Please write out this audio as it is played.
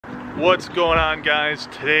What's going on, guys?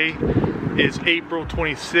 Today is April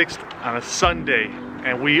 26th on a Sunday,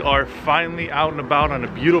 and we are finally out and about on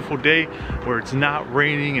a beautiful day where it's not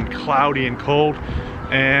raining and cloudy and cold,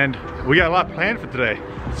 and we got a lot planned for today.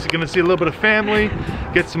 Just gonna see a little bit of family,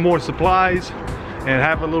 get some more supplies, and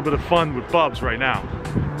have a little bit of fun with Bubs right now.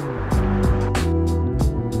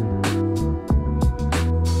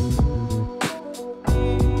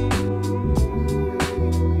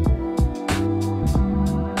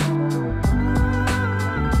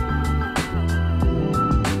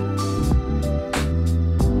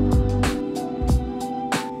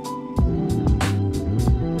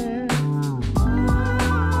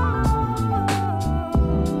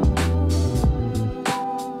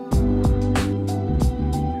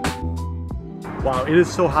 Wow, it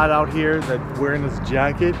is so hot out here that wearing this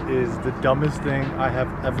jacket is the dumbest thing I have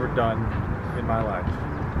ever done in my life.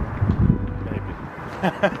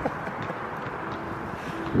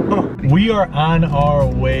 Maybe. We are on our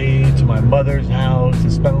way to my mother's house to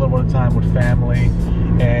spend a little bit of time with family,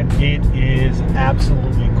 and it is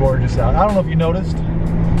absolutely gorgeous out. I don't know if you noticed,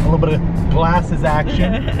 a little bit of glasses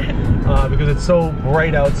action because it's so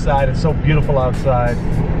bright outside, it's so beautiful outside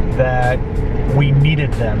that we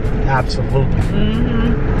needed them, absolutely.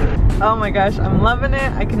 Oh my gosh, I'm loving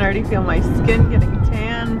it. I can already feel my skin getting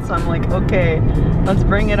tan, so I'm like, okay, let's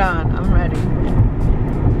bring it on. I'm ready.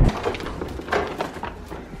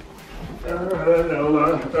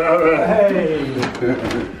 Hey.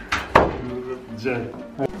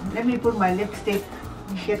 Let me put my lipstick,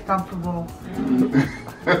 get comfortable.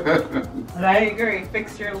 I agree.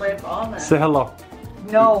 Fix your lip, all that. Say hello.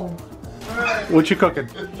 No. What you cooking?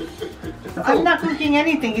 I'm not cooking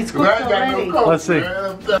anything, it's cooked already. Let's see.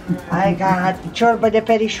 I got chorba de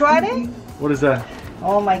perichuare. What is that?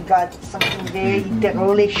 Oh my god, something very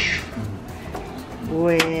delicious.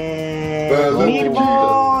 With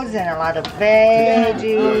meatballs and a lot of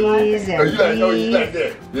veggies and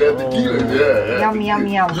beef. Yum, yum,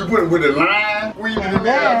 yum. You put it with the lime, we even And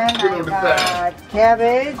then I got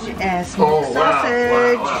cabbage and smoked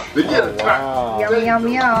sausage. Yum, yum,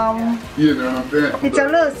 yum. You know what I'm saying? It's a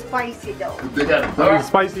little spicy though. They got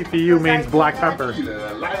Spicy for you means black pepper.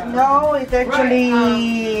 No, it's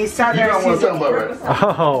actually southern seasoning.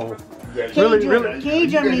 Oh. Cajun,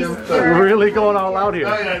 Cajun is Really going all out here.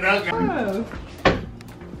 Oh.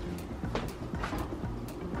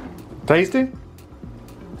 Tasty?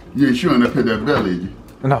 You ain't sure enough to that belly.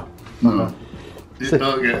 No. No.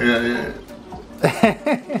 Okay,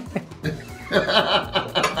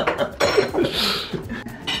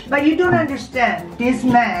 But you don't understand. This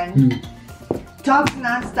man talks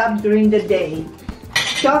non-stop during the day,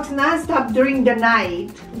 talks non-stop during the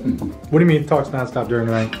night. What do you mean talks non-stop during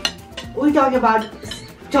the night? We talk about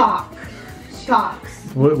talks.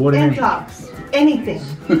 What do you mean? Talks. Anything.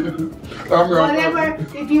 Whatever,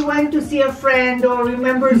 if you went to see a friend or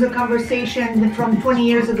remembers a conversation from 20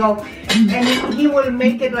 years ago, and he will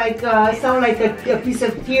make it like sound like a piece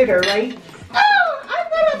of theater, right? Oh, I'm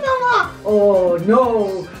gonna know. Oh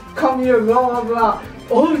no, come here, blah blah blah.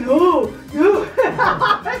 Oh no, no.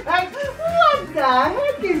 Like, what the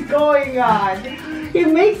heck is going on? He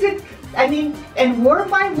makes it. I mean, and word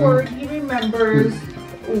by word, he remembers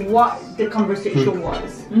what the conversation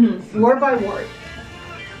was. Word by word.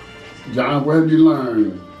 John, what have you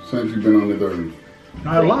learned since you've been on the earth?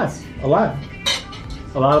 A lot. A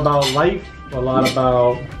lot about life, a lot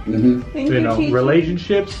about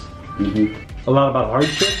relationships, a lot about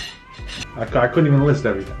hardship. I couldn't even list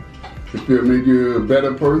everything. It feel make you a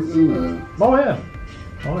better person? Oh yeah.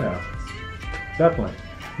 Definitely.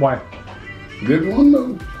 Why? Good one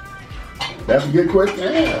though. That's a good question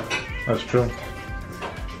to ask. That's true.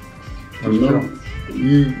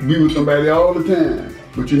 You be with somebody all the time,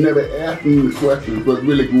 but you never ask them the questions what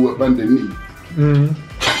really go up underneath. You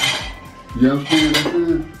understand what I'm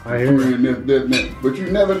saying? I hear you. This, but you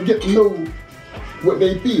never get to know what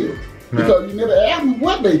they feel. Because you never ask them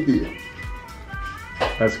what they feel.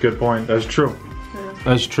 That's a good point. That's true.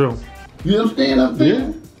 That's true. You understand what I'm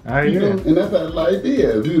saying? Yeah, I hear you. And that's how life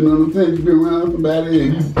is. You know what I'm saying? You've been around somebody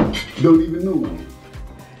and you don't even know them.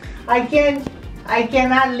 I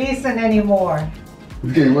cannot listen anymore.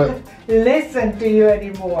 You can't what? Listen to you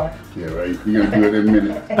anymore. Yeah, right. You're gonna do it in a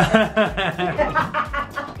minute.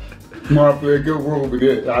 Martha, go over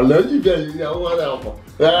there. I love you, baby. Yeah, whatever.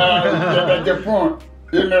 That's your point.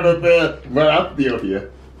 You know what I'm saying? But I'm still here.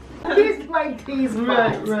 This my taste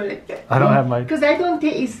buds. Right. I don't have my. Because I don't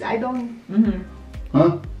taste. I don't.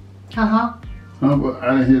 Huh? Huh? But I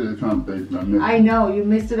didn't hear the conversation. I missed it. I know you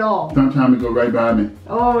missed it all. Sometimes it go right by me.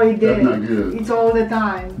 Oh, it did. That's not good. It's all the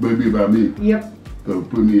time. But it be about me. Yep. So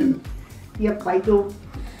put me in it. Yep, I do.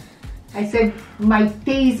 I said, my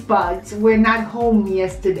taste buds were not home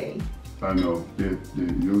yesterday. I know. You're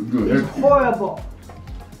good. It's horrible.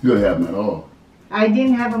 You don't have them at all. I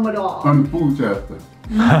didn't have them at all. I'm the food tester.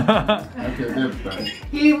 I said everything.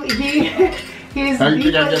 His How you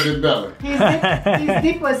think I get this dollar? His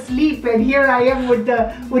dip was asleep, and here I am with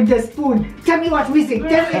the spoon. Tell me what's missing.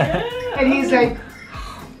 Tell me. And he's like,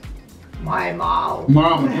 my mouth.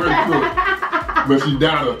 Mom is very cook, but she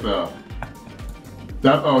doubt herself.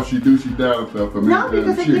 That's all she do. She doubt herself. No,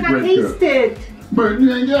 because I cannot taste it. But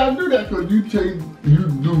you ain't gotta do that because you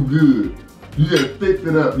do good. You just fix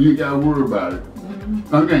it up. You ain't gotta worry about it.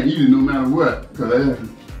 I'm gonna eat it no matter what.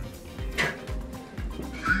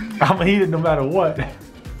 I'm gonna eat it no matter what.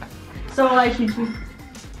 So like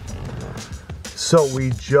So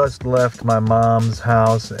we just left my mom's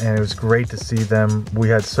house and it was great to see them. We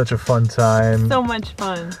had such a fun time. so much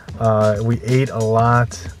fun. We ate a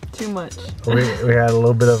lot. Too much. We had a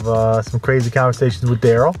little bit of some crazy conversations with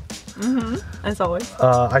Daryl. As always.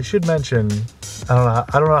 I should mention, I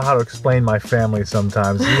don't know how to explain my family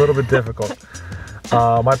sometimes. It's a little bit difficult.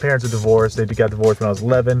 My parents are divorced. They got divorced when I was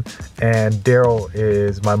 11, and Daryl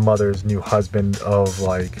is my mother's new husband of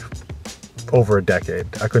like over a decade.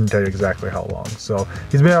 I couldn't tell you exactly how long. So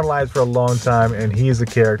he's been in our lives for a long time, and he is a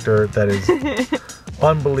character that is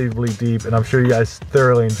unbelievably deep, and I'm sure you guys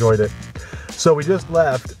thoroughly enjoyed it. So we just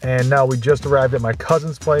left, and now we just arrived at my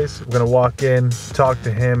cousin's place. We're gonna walk in, talk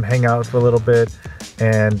to him, hang out for a little bit,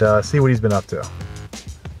 and see what he's been up to.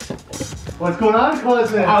 What's going on,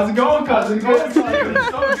 cousin? How's it going, cousin? Good. It's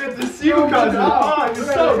so good to see you, cousin. Oh, you're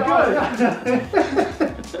so good.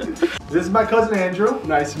 This is my cousin Andrew.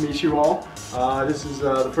 Nice to meet you all. This is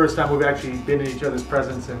the first time we've actually been in each other's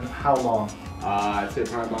presence in how long? I'd say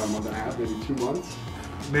probably about a month and a half, maybe 2 months.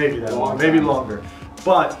 Maybe that long, maybe longer.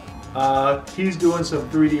 But he's doing some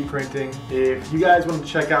 3D printing. If you guys want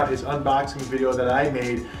to check out his unboxing video that I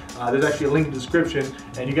made, there's actually a link in the description,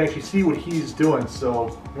 and you can actually see what he's doing. So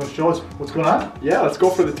you want to show us what's going on? Yeah, let's go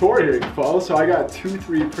for the tour here, you follow. So I got 2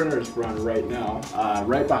 3D printers running right now.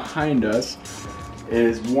 Right behind us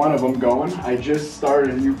is one of them going. I just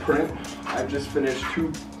started a new print. I've just finished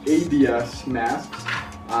 2 ABS masks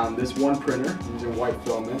on this one printer using white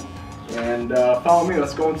filament. And follow me,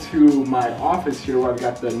 let's go into my office here where I've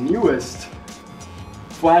got the newest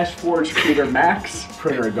Flash Forge Creator Max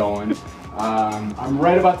printer going. I'm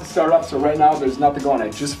right about to start up, so right now there's nothing going. I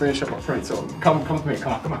just finished up a print, so come with me,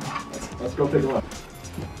 come on. Let's go take a look.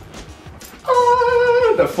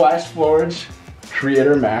 The Flash Forge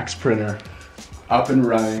Creator Max printer up and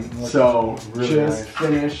running. So really just nice.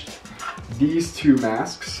 finished these 2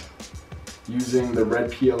 masks using the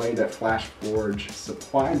red PLA that Flash Forge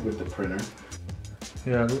supplied with the printer.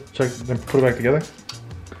 Yeah, check, then put it back together.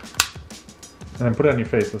 And then put it on your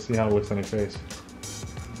face. Let's see how it looks on your face.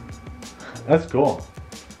 That's cool.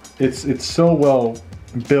 It's so well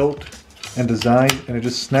built and designed, and it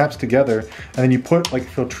just snaps together. And then you put like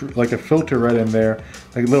a filter right in there,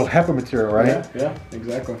 like a little HEPA material, right? Yeah,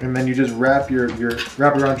 exactly. And then you just wrap it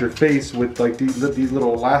around your face with like these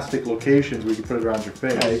little elastic locations where you can put it around your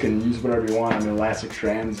face. Yeah, you can use whatever you want. I mean, elastic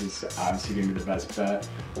strands is obviously gonna be the best bet.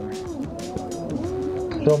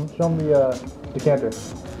 Show them the decanter.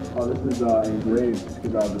 Oh, this is engraved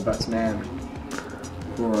about the best man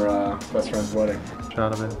for best friend's wedding.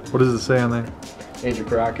 Shot of it. What does it say on there? Angel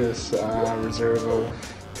Caracas, reserve of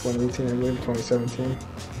 2018, I believe, 2017.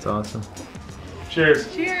 That's awesome. Cheers.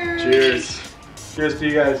 Cheers. Cheers. Cheers to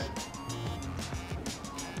you guys.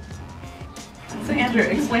 So Andrew,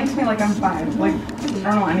 explain to me like I'm 5. Like, I don't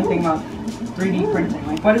know anything about 3D printing.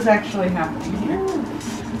 Like, what is actually happening here?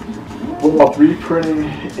 Well, 3D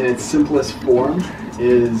printing in its simplest form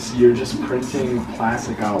is you're just printing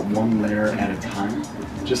plastic out 1 layer at a time,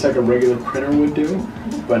 just like a regular printer would do,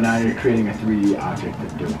 but now you're creating a 3D object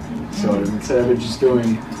of doing it. So instead of it just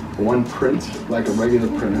doing 1 print like a regular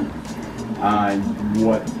printer,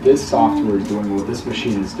 what this software is doing, what this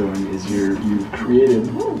machine is doing, is you've created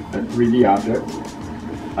a 3D object,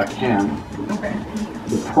 a can. Okay.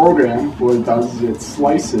 The program, what it does is it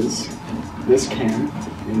slices this can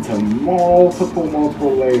into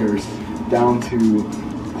multiple layers down to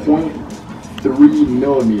 0.3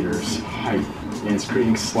 millimeters height, and it's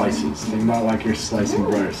creating slices. Think about like you're slicing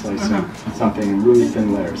bread or slicing something in really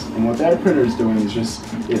thin layers. And what that printer is doing is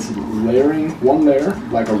it's layering 1 layer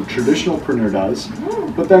like a traditional printer does,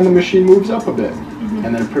 but then the machine moves up a bit,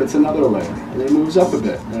 and then it prints another layer, and then it moves up a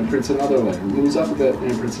bit, and it prints another layer, it moves up a bit, and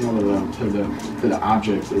it prints another layer until the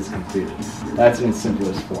object is completed. That's in its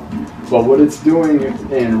simplest form. But what it's doing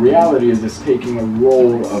in reality is it's taking a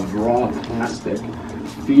roll of raw plastic,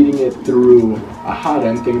 feeding it through a hot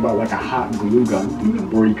end. Think about like a hot glue gun,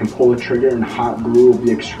 where you can pull a trigger and hot glue will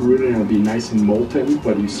be extruded and it'll be nice and molten,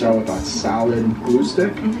 but you start with a solid glue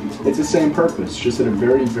stick. It's the same purpose, just at a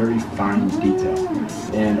very, very fine detail.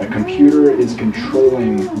 And a computer is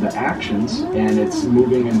controlling the actions, and it's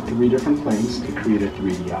moving in 3 different planes to create a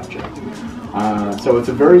 3D object. So it's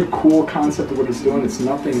a very cool concept of what it's doing. It's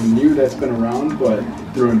nothing new that's been around, but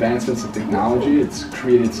through advancements in technology, it's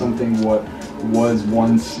created something what was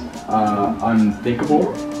once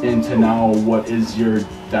unthinkable into now what is your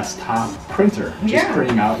desktop printer. Just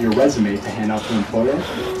printing out your resume to hand out to an employer.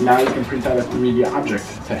 Now you can print out a 3D object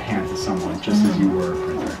to hand to someone just as you were a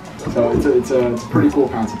printer. So it's a pretty cool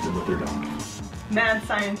concept of what they're doing. Mad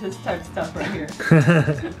scientist type stuff right here.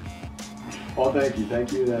 Well, thank you.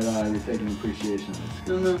 Thank you that you're taking appreciation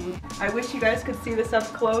of this. I wish you guys could see this up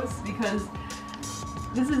close, because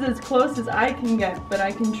this is as close as I can get, but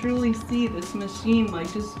I can truly see this machine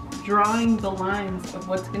like just drawing the lines of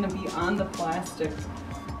what's going to be on the plastic.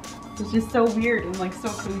 It's just so weird and like so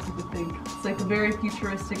crazy to think. It's like a very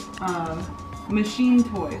futuristic machine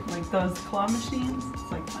toy, like those claw machines.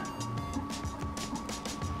 It's like that.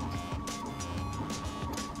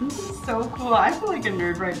 This is so cool. I feel like a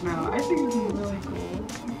nerd right now. I think this is really cool.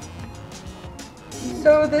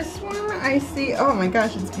 So this one I see, oh my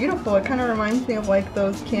gosh, it's beautiful. It kind of reminds me of like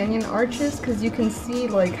those canyon arches, because you can see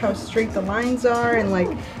like how straight the lines are and like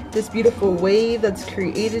this beautiful wave that's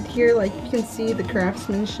created here. Like you can see the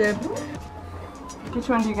craftsmanship. Which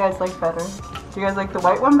one do you guys like better? Do you guys like the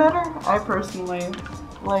white one better? I personally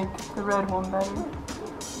like the red one better.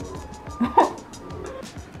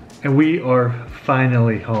 And we are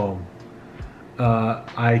finally home.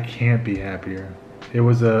 I can't be happier. It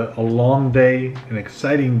was a long day, an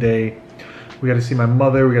exciting day. We got to see my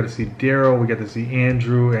mother, we got to see Daryl, we got to see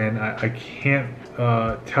Andrew, and I can't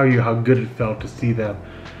tell you how good it felt to see them.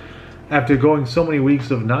 After going so many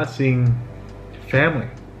weeks of not seeing family.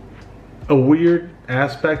 A weird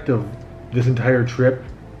aspect of this entire trip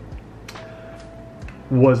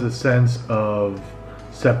was a sense of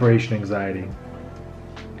separation anxiety.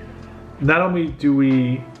 Not only do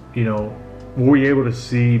we, were we able to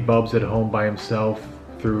see Bubs at home by himself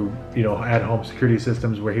through, at-home security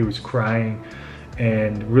systems where he was crying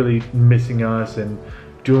and really missing us and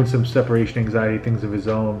doing some separation anxiety things of his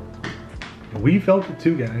own. We felt it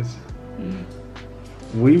too, guys.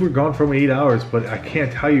 We were gone for 8 hours, but I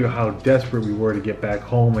can't tell you how desperate we were to get back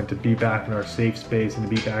home and to be back in our safe space and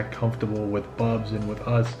to be back comfortable with Bubs and with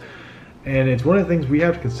us. And it's one of the things we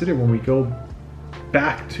have to consider when we go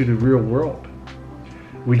back to the real world.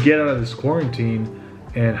 We get out of this quarantine,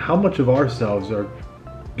 and how much of ourselves are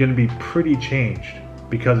going to be pretty changed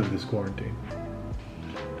because of this quarantine.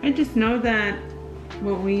 I just know that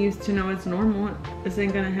what we used to know as normal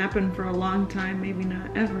isn't going to happen for a long time, maybe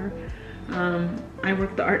not ever. I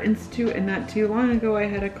work at the Art Institute, and not too long ago I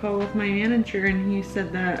had a call with my manager, and he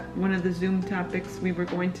said that one of the Zoom topics we were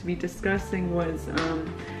going to be discussing was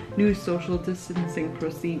new social distancing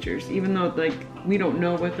procedures, even though like we don't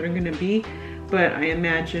know what they're going to be, but I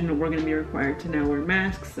imagine we're going to be required to now wear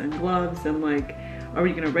masks and gloves, and like, are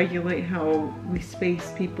we going to regulate how we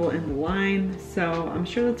space people in the line? So I'm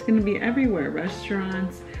sure that's going to be everywhere,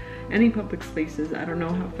 restaurants, any public spaces. I don't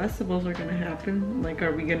know how festivals are going to happen. Like,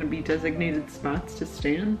 are we going to be designated spots to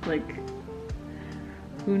stand? Like,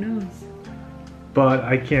 who knows? But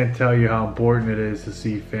I can't tell you how important it is to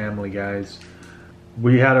see family, guys.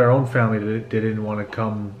 We had our own family that didn't want to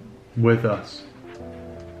come with us.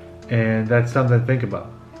 And that's something to think about.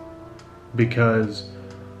 Because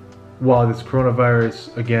while this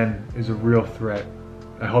coronavirus, again, is a real threat,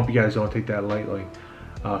 I hope you guys don't take that lightly,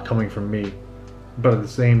 coming from me. But at the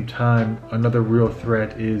same time, another real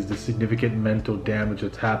threat is the significant mental damage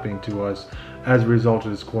that's happening to us as a result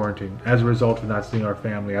of this quarantine, as a result of not seeing our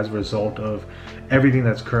family, as a result of everything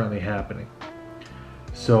that's currently happening.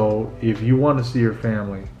 So if you want to see your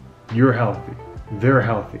family, you're healthy, they're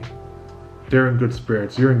in good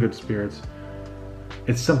spirits, you're in good spirits,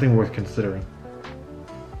 it's something worth considering.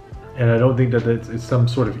 And I don't think that it's some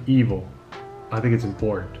sort of evil. I think it's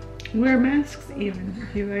important. Wear masks even.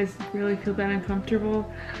 If you guys really feel that uncomfortable,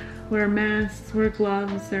 wear masks, wear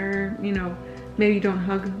gloves, or, maybe don't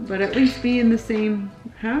hug, but at least be in the same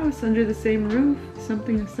house, under the same roof.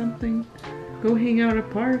 Something is something. Go hang out at a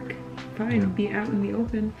park. Fine, be out in the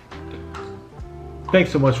open.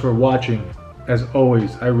 Thanks so much for watching. As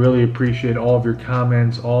always, I really appreciate all of your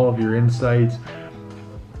comments, all of your insights.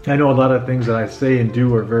 I know a lot of things that I say and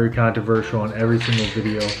do are very controversial on every single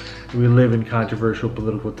video. We live in controversial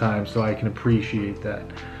political times, so I can appreciate that.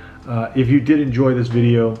 If you did enjoy this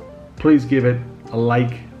video, please give it a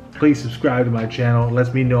like, please subscribe to my channel. It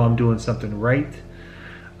lets me know I'm doing something right.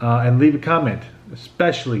 And leave a comment,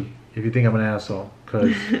 especially if you think I'm an asshole,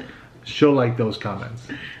 because she'll like those comments.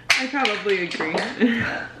 I probably agree.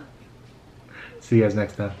 See you guys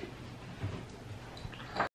next time.